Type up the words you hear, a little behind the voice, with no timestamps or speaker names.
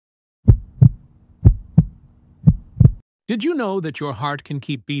Did you know that your heart can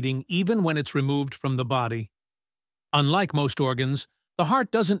keep beating even when it's removed from the body? Unlike most organs, the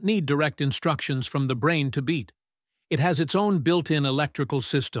heart doesn't need direct instructions from the brain to beat. It has its own built-in electrical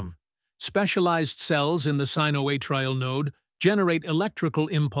system. Specialized cells in the sinoatrial node generate electrical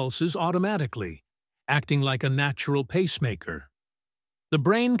impulses automatically, acting like a natural pacemaker. The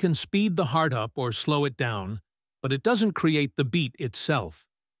brain can speed the heart up or slow it down, but it doesn't create the beat itself.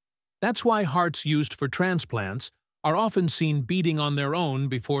 That's why hearts used for transplants are often seen beating on their own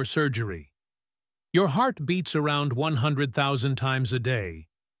before surgery. Your heart beats around 100,000 times a day,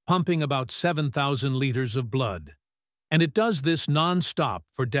 pumping about 7,000 liters of blood. And it does this non-stop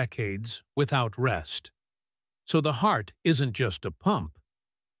for decades without rest. So the heart isn't just a pump.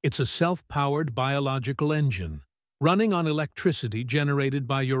 It's a self-powered biological engine, running on electricity generated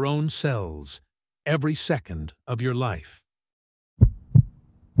by your own cells every second of your life.